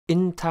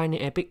In Tiny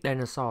Epic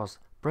Dinosaurs,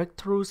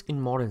 breakthroughs in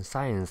modern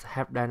science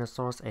have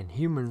dinosaurs and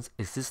humans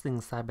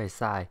existing side by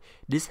side.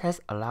 This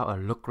has allowed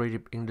a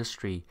lucrative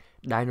industry,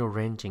 dino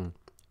ranching.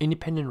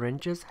 Independent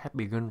ranchers have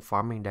begun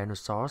farming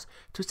dinosaurs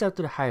to sell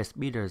to the highest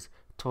bidders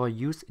for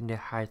use in their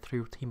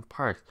high-thrill theme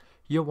parks.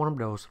 You're one of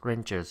those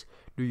ranchers.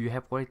 Do you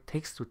have what it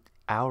takes to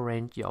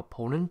outrank your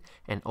opponent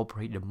and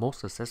operate the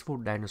most successful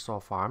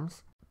dinosaur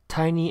farms?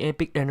 Tiny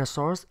Epic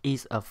Dinosaurs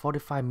is a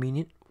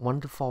 45-minute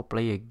 1-to-4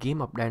 player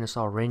game of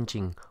dinosaur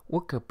ranching,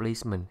 worker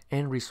placement,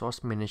 and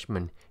resource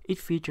management. It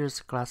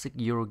features classic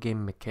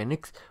Eurogame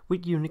mechanics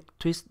with unique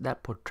twists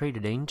that portray the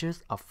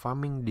dangers of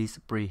farming these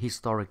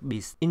prehistoric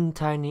beasts. In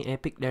Tiny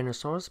Epic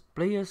Dinosaurs,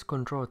 players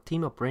control a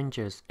team of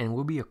ranchers and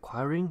will be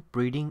acquiring,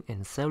 breeding,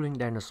 and selling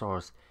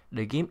dinosaurs.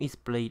 The game is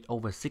played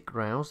over 6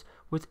 rounds,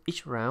 with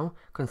each round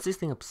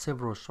consisting of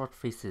several short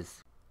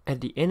phases. At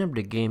the end of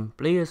the game,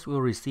 players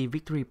will receive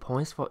victory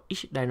points for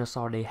each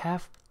dinosaur they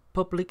have,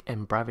 public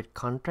and private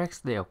contracts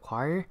they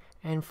acquire,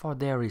 and for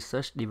their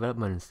research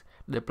developments.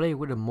 The player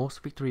with the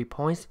most victory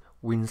points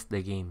wins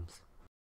the games.